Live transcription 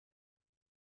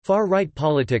Far-right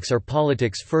politics are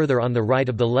politics further on the right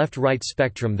of the left-right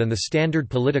spectrum than the standard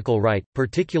political right,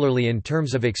 particularly in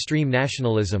terms of extreme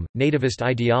nationalism, nativist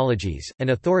ideologies, and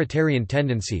authoritarian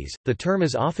tendencies. The term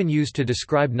is often used to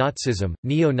describe Nazism,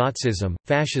 neo-Nazism,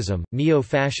 fascism,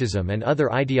 neo-fascism, and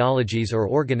other ideologies or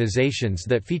organizations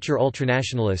that feature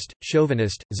ultranationalist,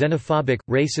 chauvinist, xenophobic,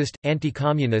 racist,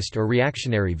 anti-communist, or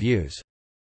reactionary views.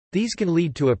 These can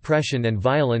lead to oppression and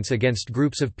violence against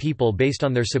groups of people based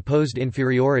on their supposed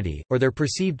inferiority, or their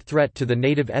perceived threat to the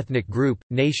native ethnic group,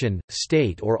 nation,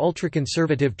 state, or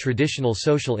ultra-conservative traditional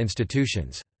social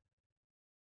institutions.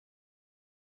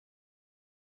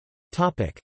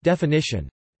 Definition.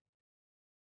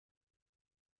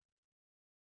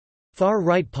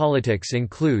 Far-right politics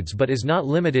includes but is not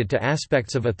limited to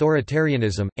aspects of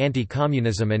authoritarianism,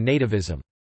 anti-communism and nativism.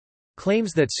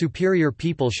 Claims that superior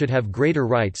people should have greater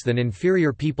rights than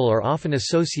inferior people are often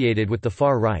associated with the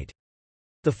far right.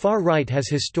 The far right has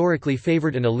historically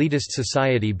favored an elitist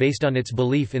society based on its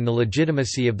belief in the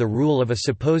legitimacy of the rule of a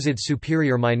supposed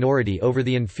superior minority over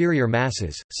the inferior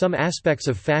masses. Some aspects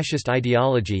of fascist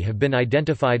ideology have been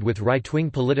identified with right-wing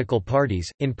political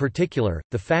parties, in particular,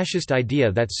 the fascist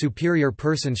idea that superior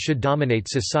persons should dominate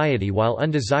society while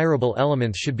undesirable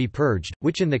elements should be purged,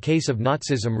 which in the case of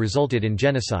Nazism resulted in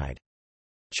genocide.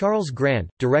 Charles Grant,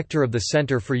 director of the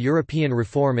Centre for European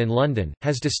Reform in London,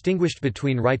 has distinguished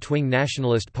between right-wing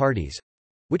nationalist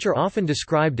parties—which are often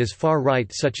described as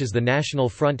far-right such as the National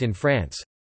Front in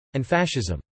France—and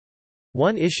fascism.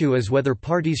 One issue is whether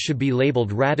parties should be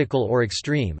labelled radical or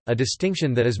extreme, a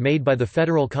distinction that is made by the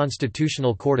Federal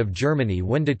Constitutional Court of Germany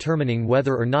when determining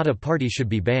whether or not a party should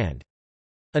be banned.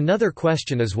 Another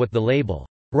question is what the label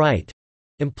 «right»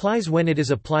 implies when it is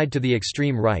applied to the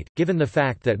extreme right, given the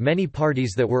fact that many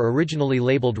parties that were originally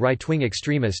labeled right-wing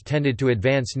extremist tended to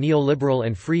advance neoliberal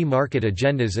and free market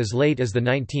agendas as late as the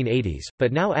 1980s,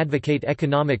 but now advocate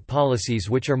economic policies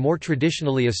which are more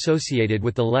traditionally associated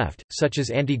with the left, such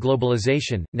as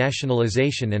anti-globalization,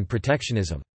 nationalization and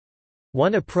protectionism.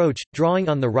 One approach, drawing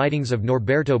on the writings of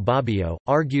Norberto Bobbio,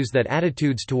 argues that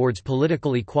attitudes towards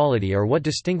political equality are what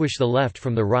distinguish the left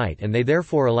from the right and they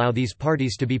therefore allow these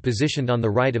parties to be positioned on the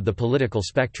right of the political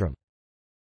spectrum.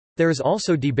 There is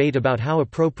also debate about how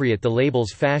appropriate the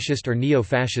labels fascist or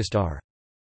neo-fascist are.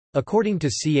 According to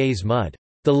C.A.'s Mudd,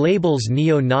 the labels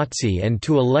neo-Nazi and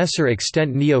to a lesser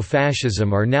extent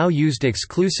neo-fascism are now used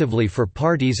exclusively for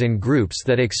parties and groups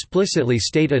that explicitly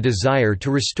state a desire to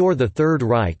restore the Third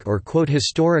Reich or quote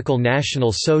historical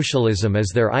National Socialism as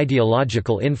their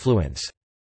ideological influence.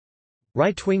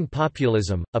 Right-wing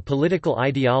populism, a political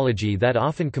ideology that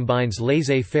often combines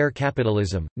laissez-faire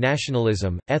capitalism,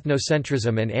 nationalism,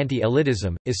 ethnocentrism and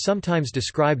anti-elitism, is sometimes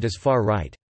described as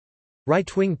far-right.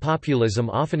 Right-wing populism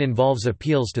often involves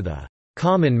appeals to the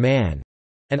common man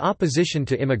and opposition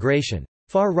to immigration.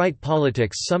 Far-right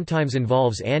politics sometimes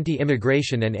involves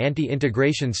anti-immigration and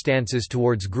anti-integration stances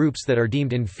towards groups that are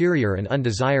deemed inferior and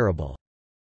undesirable.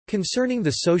 Concerning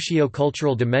the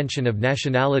socio-cultural dimension of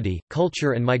nationality,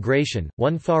 culture and migration,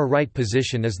 one far-right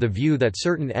position is the view that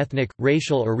certain ethnic,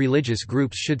 racial or religious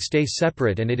groups should stay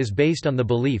separate and it is based on the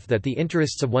belief that the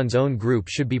interests of one's own group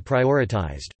should be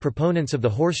prioritized. Proponents of the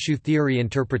horseshoe theory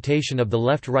interpretation of the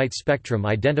left-right spectrum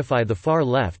identify the far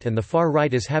left and the far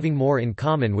right as having more in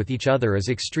common with each other as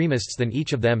extremists than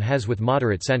each of them has with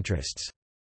moderate centrists.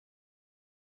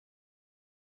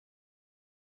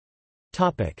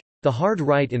 The hard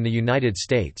right in the United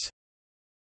States.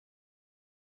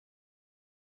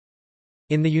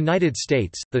 In the United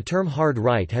States, the term hard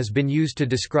right has been used to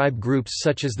describe groups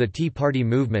such as the Tea Party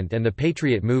movement and the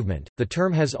Patriot movement. The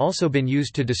term has also been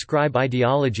used to describe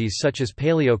ideologies such as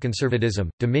paleoconservatism,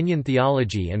 dominion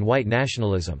theology, and white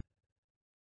nationalism.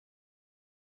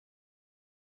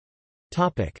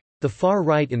 The far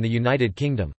right in the United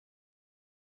Kingdom.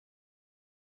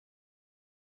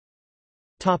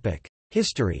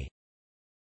 History.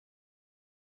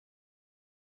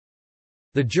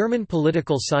 The German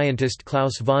political scientist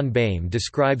Klaus von Baim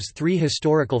describes three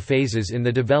historical phases in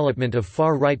the development of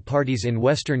far-right parties in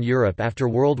Western Europe after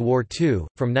World War II.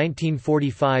 From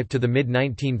 1945 to the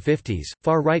mid-1950s,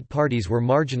 far-right parties were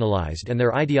marginalized and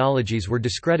their ideologies were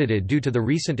discredited due to the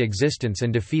recent existence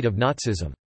and defeat of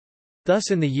Nazism.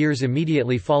 Thus in the years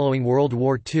immediately following World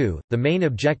War II, the main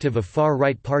objective of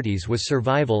far-right parties was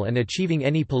survival and achieving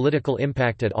any political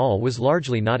impact at all was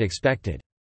largely not expected.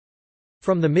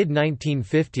 From the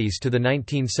mid-1950s to the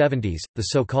 1970s, the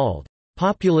so-called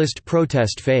populist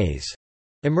protest phase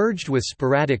emerged with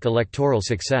sporadic electoral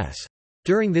success.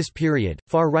 During this period,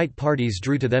 far-right parties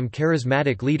drew to them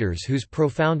charismatic leaders whose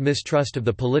profound mistrust of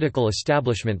the political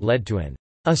establishment led to an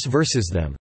us versus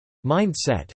them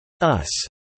mindset. Us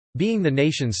being the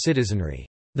nation's citizenry,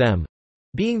 them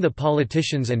being the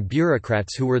politicians and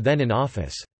bureaucrats who were then in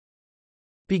office.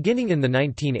 Beginning in the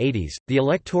 1980s, the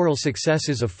electoral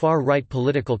successes of far-right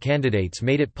political candidates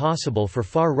made it possible for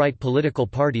far-right political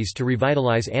parties to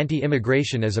revitalize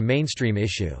anti-immigration as a mainstream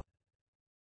issue.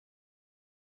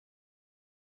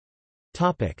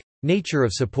 Nature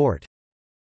of support.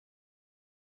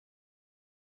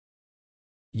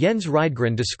 Jens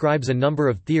Rydgren describes a number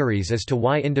of theories as to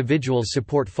why individuals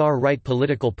support far-right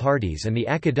political parties, and the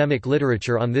academic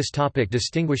literature on this topic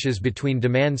distinguishes between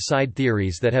demand-side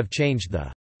theories that have changed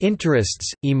the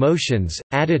interests, emotions,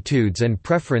 attitudes and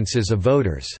preferences of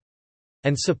voters,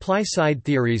 and supply-side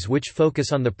theories which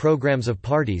focus on the programs of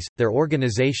parties, their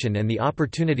organization and the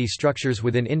opportunity structures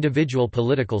within individual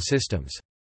political systems.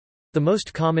 The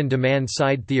most common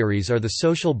demand-side theories are the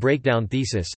social breakdown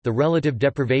thesis, the relative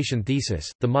deprivation thesis,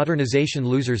 the modernization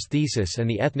losers thesis and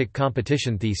the ethnic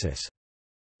competition thesis.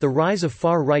 The rise of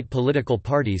far-right political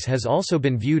parties has also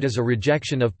been viewed as a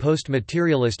rejection of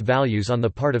post-materialist values on the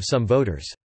part of some voters.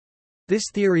 This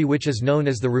theory, which is known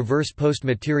as the reverse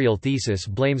post-material thesis,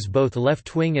 blames both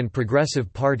left-wing and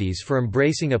progressive parties for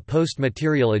embracing a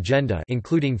post-material agenda,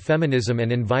 including feminism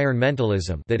and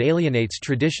environmentalism, that alienates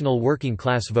traditional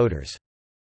working-class voters.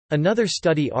 Another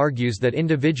study argues that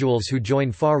individuals who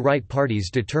join far-right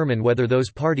parties determine whether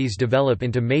those parties develop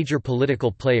into major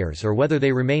political players or whether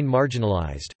they remain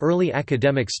marginalized. Early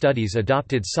academic studies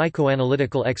adopted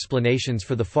psychoanalytical explanations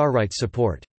for the far-right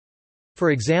support.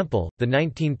 For example, the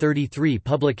 1933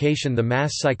 publication The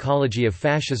Mass Psychology of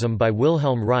Fascism by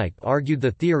Wilhelm Reich argued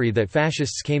the theory that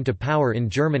fascists came to power in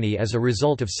Germany as a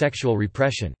result of sexual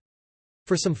repression.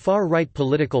 For some far-right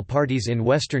political parties in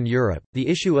Western Europe, the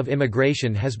issue of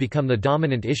immigration has become the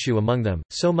dominant issue among them,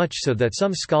 so much so that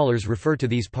some scholars refer to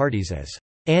these parties as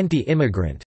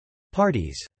anti-immigrant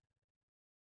parties.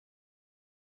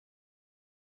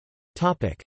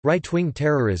 Right-wing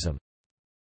terrorism.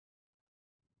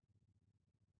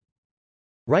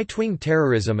 Right-wing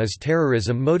terrorism is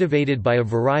terrorism motivated by a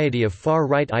variety of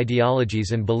far-right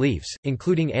ideologies and beliefs,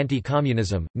 including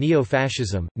anti-communism,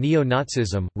 neo-fascism,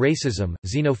 neo-Nazism, racism,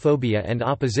 xenophobia and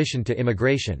opposition to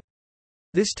immigration.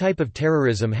 This type of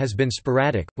terrorism has been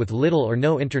sporadic, with little or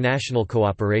no international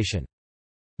cooperation.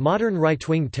 Modern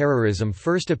right-wing terrorism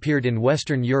first appeared in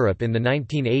Western Europe in the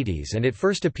 1980s, and it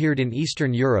first appeared in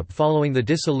Eastern Europe following the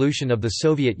dissolution of the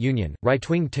Soviet Union.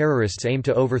 Right-wing terrorists aim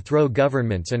to overthrow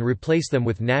governments and replace them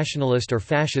with nationalist or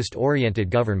fascist-oriented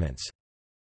governments.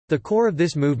 The core of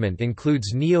this movement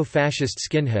includes neo-fascist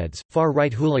skinheads,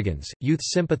 far-right hooligans, youth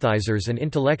sympathizers and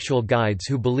intellectual guides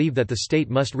who believe that the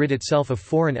state must rid itself of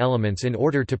foreign elements in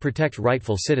order to protect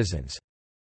rightful citizens.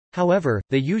 However,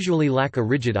 they usually lack a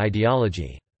rigid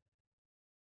ideology.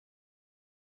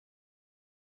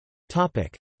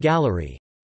 Gallery.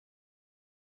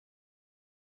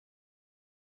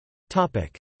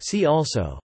 See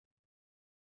also: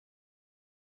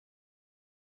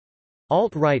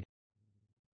 Alt-right,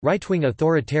 right-wing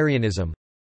authoritarianism,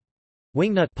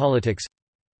 wingnut politics.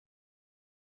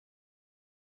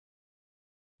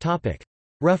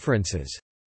 References.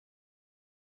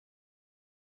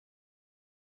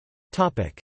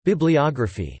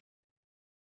 Bibliography.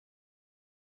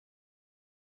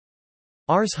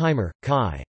 Arsheimer,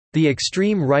 Kai. The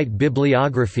Extreme Right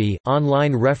Bibliography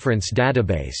online reference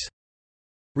database.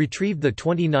 Retrieved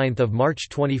 29 March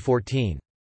 2014.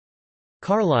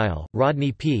 Carlyle,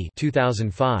 Rodney P.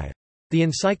 2005. The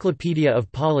Encyclopedia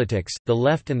of Politics, The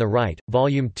Left and the Right,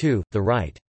 Volume 2, The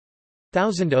Right.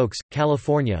 Thousand Oaks,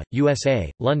 California,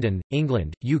 USA, London,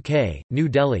 England, UK, New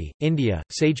Delhi, India,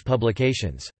 Sage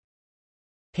Publications.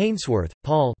 Hainsworth,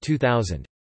 Paul 2000.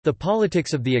 The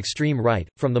Politics of the Extreme Right,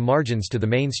 From the Margins to the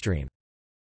Mainstream.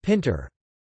 Pinter.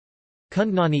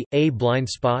 Kundnani, A. Blind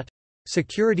Spot?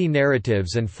 Security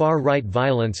Narratives and Far-Right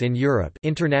Violence in Europe,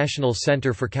 International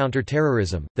Center for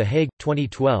Counterterrorism, The Hague,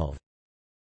 2012.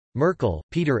 Merkel,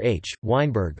 Peter H.,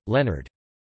 Weinberg, Leonard.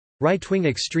 Right-Wing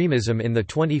Extremism in the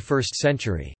 21st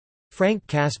Century. Frank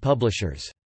Cass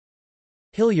Publishers.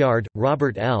 Hilliard,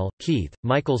 Robert L., Keith,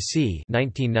 Michael C.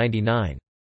 1999.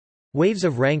 Waves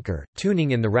of Rancor,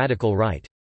 Tuning in the Radical Right.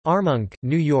 Armonk,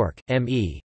 New York,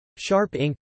 M.E. Sharp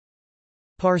Inc.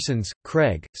 Parsons,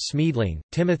 Craig, Smeedling,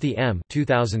 Timothy M.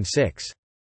 2006.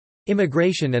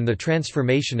 Immigration and the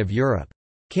Transformation of Europe.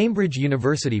 Cambridge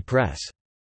University Press.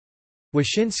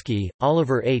 Wyszynski,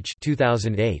 Oliver H.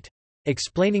 2008.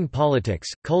 Explaining Politics,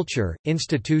 Culture,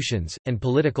 Institutions, and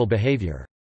Political Behavior.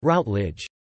 Routledge.